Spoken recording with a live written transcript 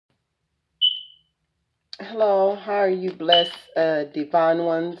Hello, how are you blessed divine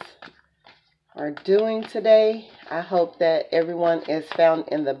ones are doing today? I hope that everyone is found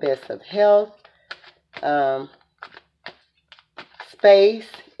in the best of health, um, space,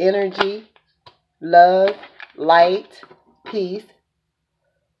 energy, love, light, peace.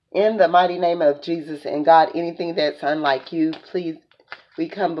 In the mighty name of Jesus and God, anything that's unlike you, please, we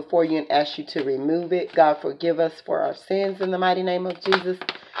come before you and ask you to remove it. God, forgive us for our sins in the mighty name of Jesus.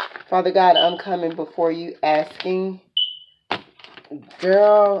 Father God, I'm coming before you asking,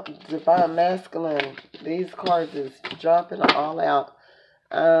 girl, divine masculine, these cards is dropping all out.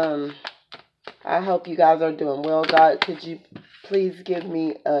 I hope you guys are doing well. God, could you please give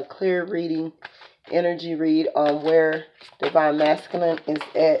me a clear reading, energy read on where divine masculine is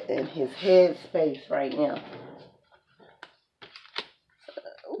at in his head space right now?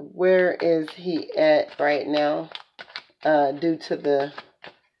 Where is he at right now due to the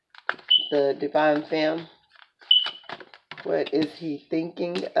divine femme? What is he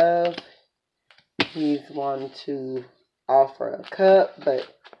thinking of? He's one to offer a cup, but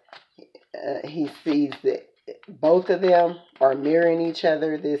he sees that both of them are mirroring each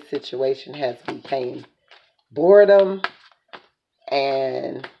other. This situation has become boredom.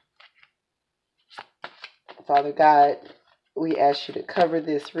 And Father God, we ask you to cover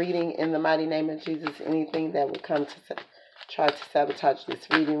this reading in the mighty name of Jesus. Anything that would come to try to sabotage this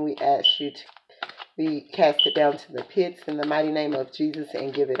reading, we cast it down to the pits in the mighty name of Jesus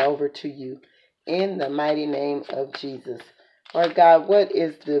and give it over to you in the mighty name of Jesus. Lord God, what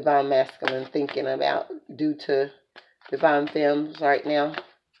is divine masculine thinking about due to divine femmes right now?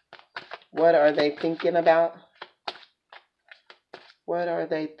 What are they thinking about? What are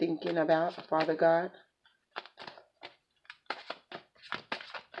they thinking about, Father God?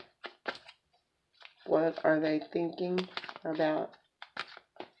 What are they thinking about?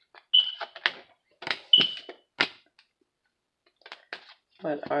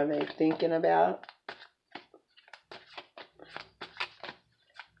 What are they thinking about?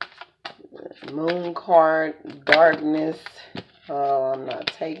 Moon card, darkness. Oh, I'm not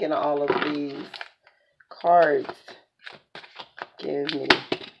taking all of these cards. Give me,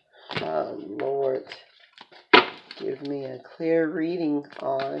 oh Lord, give me a clear reading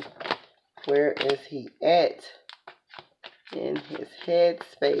on where is he at in his head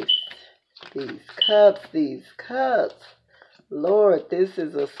space. These cups. Lord, this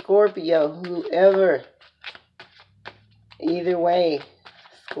is a Scorpio, whoever. Either way,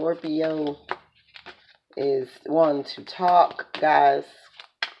 Scorpio is one to talk, guys.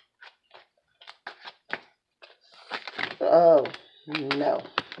 Oh, no.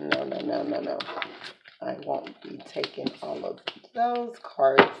 No. I won't be taking all of those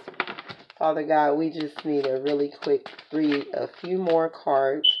cards. Father God, we just need a really quick read, a few more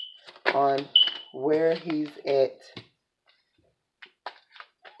cards on where he's at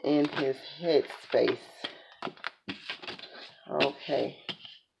in his head space. Okay.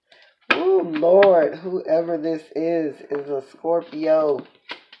 Oh, Lord, whoever this is a Scorpio.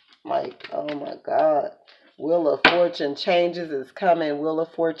 Like, oh my God. Wheel of Fortune, changes is coming. Wheel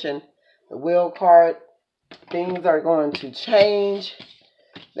of Fortune, the wheel card. Things are going to change.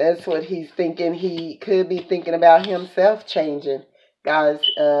 That's what he's thinking. He could be thinking about himself changing. Guys,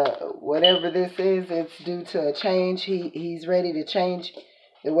 whatever this is, it's due to a change. He's ready to change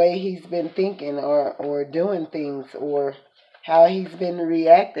the way he's been thinking or doing things or how he's been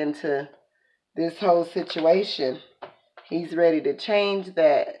reacting to this whole situation. He's ready to change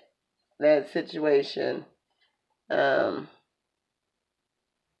that situation.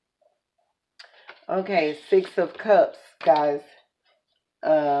 Okay, Six of Cups, guys.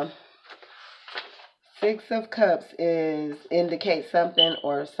 Six of Cups indicates something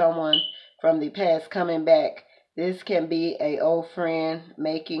or someone from the past coming back. This can be a old friend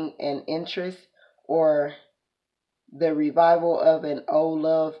making an interest or the revival of an old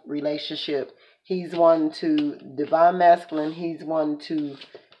love relationship. He's one to divine masculine. He's one to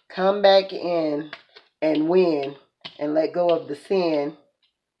come back in and win and let go of the sin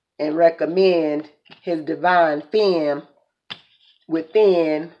and recommend his divine femme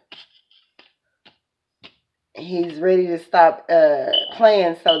within. He's ready to stop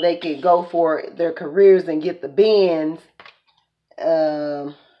playing so they can go for their careers and get the bins.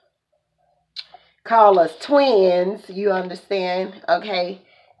 Call us twins, you understand? Okay,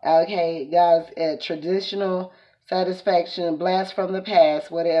 guys. Traditional satisfaction, blast from the past,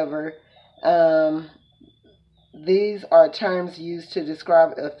 whatever. These are terms used to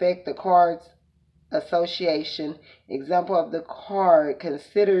describe affect the card's association. Example of the card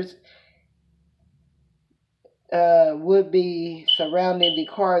considers would be surrounding the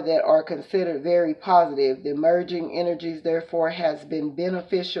card that are considered very positive. The merging energies, therefore, has been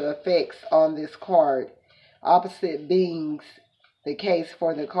beneficial effects on this card. Opposite being the case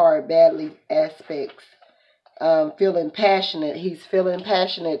for the card, badly aspects. Feeling passionate. He's feeling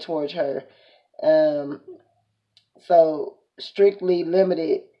passionate towards her. Um, so strictly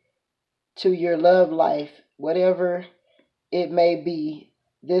limited to your love life, whatever it may be.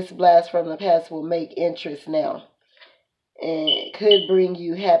 This blast from the past will make interest now, and it could bring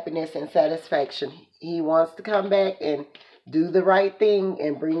you happiness and satisfaction. He wants to come back and do the right thing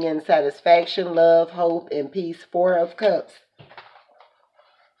and bring in satisfaction, love, hope, and peace. Four of Cups.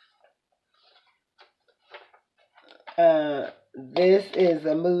 This is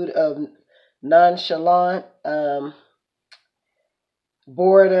a mood of nonchalant,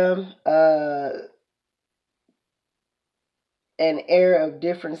 boredom, an air of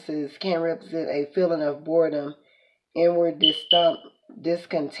differences can represent a feeling of boredom, inward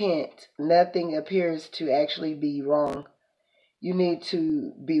discontent. Nothing appears to actually be wrong. You need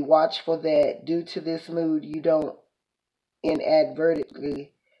to be watchful that due to this mood, you don't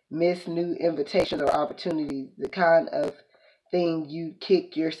inadvertently miss new invitations or opportunities, the kind of thing you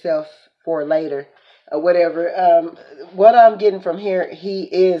kick yourself for later or whatever. What I'm getting from here, he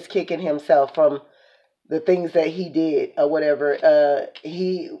is kicking himself from the things that he did or whatever.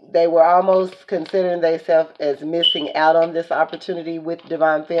 They were almost considering themselves as missing out on this opportunity with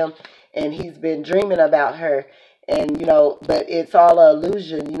Divine Femme, and he's been dreaming about her. And but it's all an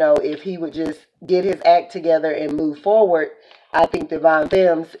illusion. If he would just get his act together and move forward, I think Divine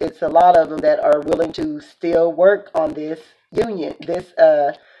Femmes, it's a lot of them that are willing to still work on this union, this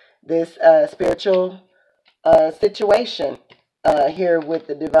spiritual situation here with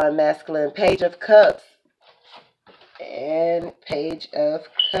the Divine Masculine. Page of Cups and Page of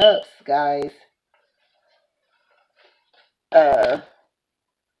Cups, guys.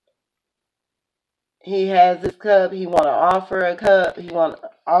 He has this cup. He want to offer a cup. He want to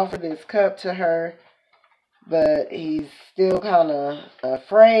offer this cup to her, but he's still kind of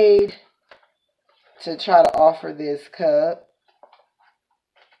afraid to try to offer this cup.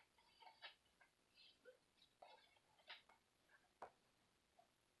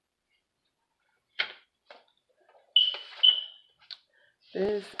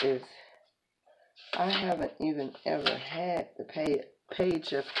 This is, I haven't even ever had the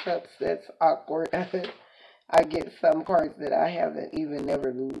Page of Cups. That's awkward. I get some cards that I haven't even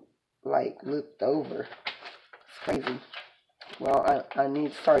never looked over. It's crazy. Well, I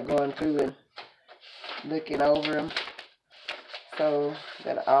need to start going through and looking over them so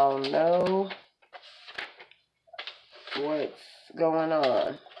that I'll know what's going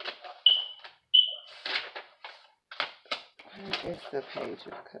on. Where is the Page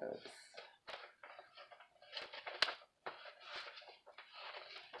of Cups?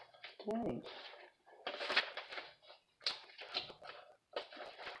 Dang.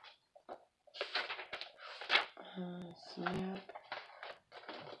 Snap.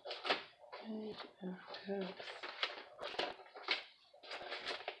 Page of Cups.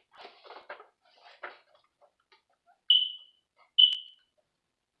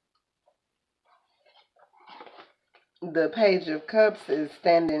 The Page of Cups is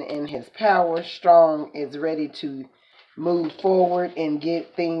standing in his power, strong, is ready to move forward and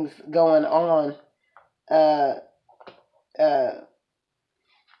get things going on.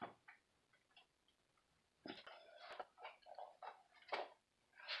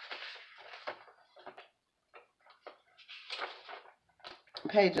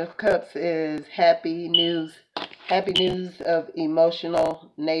 Page of Cups is happy news. Happy news of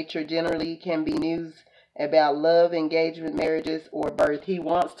emotional nature generally can be news about love, engagement, marriages, or birth. He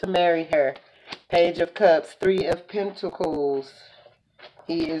wants to marry her. Page of Cups, Three of Pentacles.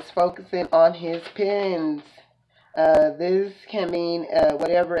 He is focusing on his pens. This can mean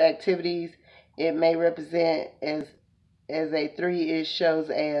whatever activities it may represent. As a three, it shows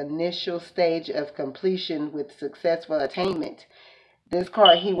an initial stage of completion with successful attainment. This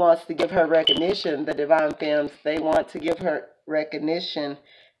card, he wants to give her recognition. The Divine Femmes, they want to give her recognition.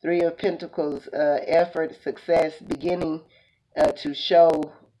 Three of Pentacles, effort, success, beginning to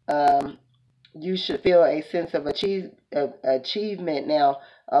show. You should feel a sense of achievement now,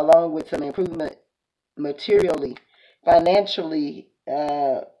 along with some improvement materially, financially,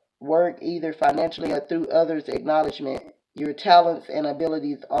 work either financially or through others' acknowledgement. Your talents and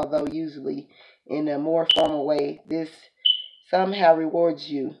abilities, although usually in a more formal way, this somehow rewards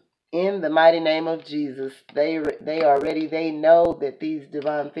you. In the mighty name of Jesus, they are ready. They know that these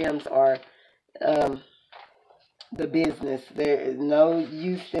Divine Femmes are the business. There is no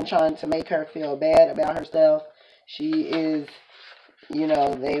use in trying to make her feel bad about herself. She is, you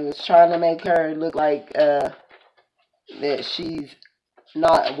know, they was trying to make her look like that she's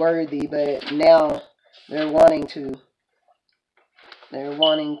not worthy, but now they're wanting to. They're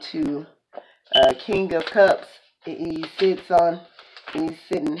wanting to. King of Cups. He's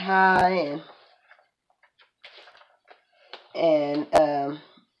sitting high, and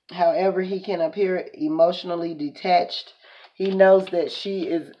however he can appear emotionally detached, he knows that she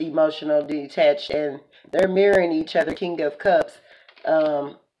is emotionally detached, and they're mirroring each other. King of Cups.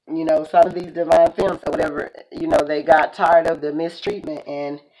 You know, some of these divine films or whatever, you know, they got tired of the mistreatment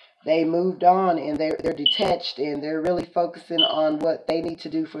and they moved on, and they're detached, and they're really focusing on what they need to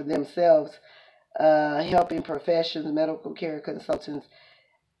do for themselves. Helping professions, medical care consultants,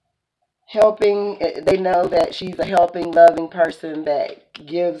 helping. They know that she's a helping, loving person that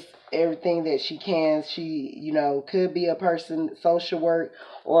gives everything that she can. She, you know, could be a person, social work,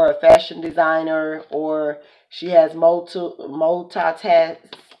 or a fashion designer, or she has multitasks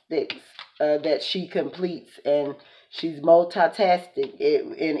that she completes, and she's multitasking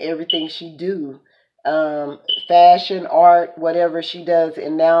in everything she do. Um, Fashion, art, whatever she does,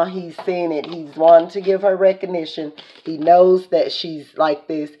 and now he's seeing it. He's wanting to give her recognition. He knows that she's like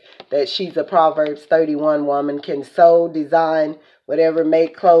this, that she's a Proverbs 31 woman, can sew, design, whatever,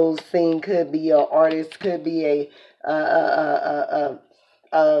 make clothes, sing, could be an artist, could be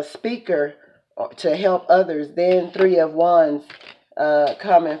a speaker to help others. Then Three of Wands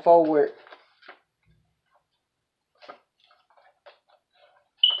coming forward.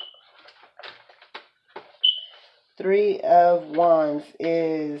 Three of Wands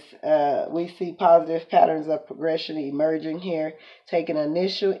is, we see positive patterns of progression emerging here, taking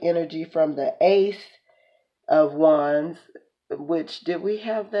initial energy from the Ace of Wands, which, did we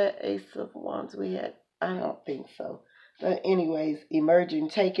have that Ace of Wands we had? I don't think so. But anyways, emerging,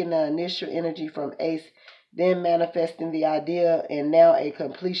 taking the initial energy from Ace, then manifesting the idea, and now a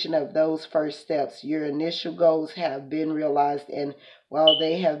completion of those first steps. Your initial goals have been realized, and while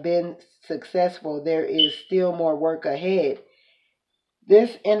they have been successful, there is still more work ahead.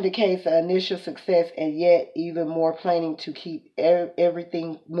 This indicates an initial success, and yet even more planning to keep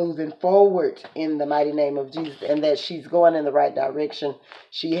everything moving forward in the mighty name of Jesus, and that she's going in the right direction.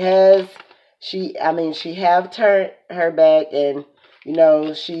 She have turned her back, and you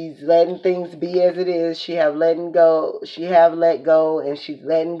know, she's letting things be as it is. She have let go, and she's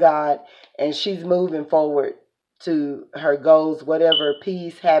letting God, and she's moving forward to her goals, whatever,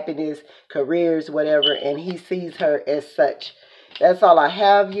 peace, happiness, careers, whatever, and he sees her as such. That's all I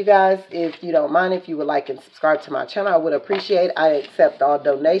have, you guys. If you don't mind, if you would like and subscribe to my channel, I would appreciate it. I accept all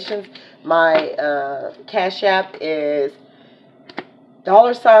donations. My Cash App is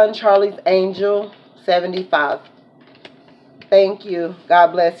 $Charlie's Angel 75. Thank you.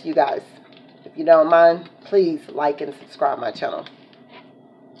 God bless you guys. If you don't mind, please like and subscribe my channel.